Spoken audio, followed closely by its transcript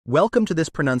Welcome to this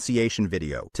pronunciation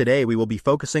video. Today we will be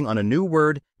focusing on a new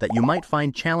word that you might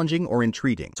find challenging or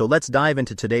intriguing. So let's dive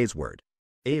into today's word.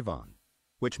 Avon,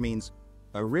 which means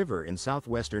a river in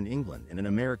southwestern England in an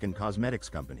American cosmetics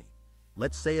company.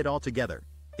 Let's say it all together.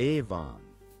 Avon.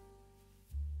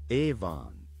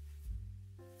 Avon.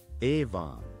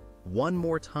 Avon. One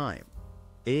more time.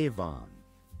 Avon.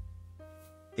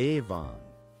 Avon.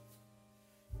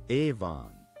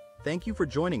 Avon. Thank you for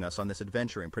joining us on this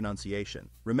adventure in pronunciation.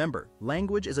 Remember,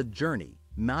 language is a journey,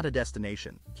 not a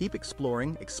destination. Keep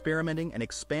exploring, experimenting, and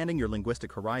expanding your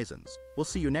linguistic horizons. We'll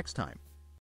see you next time.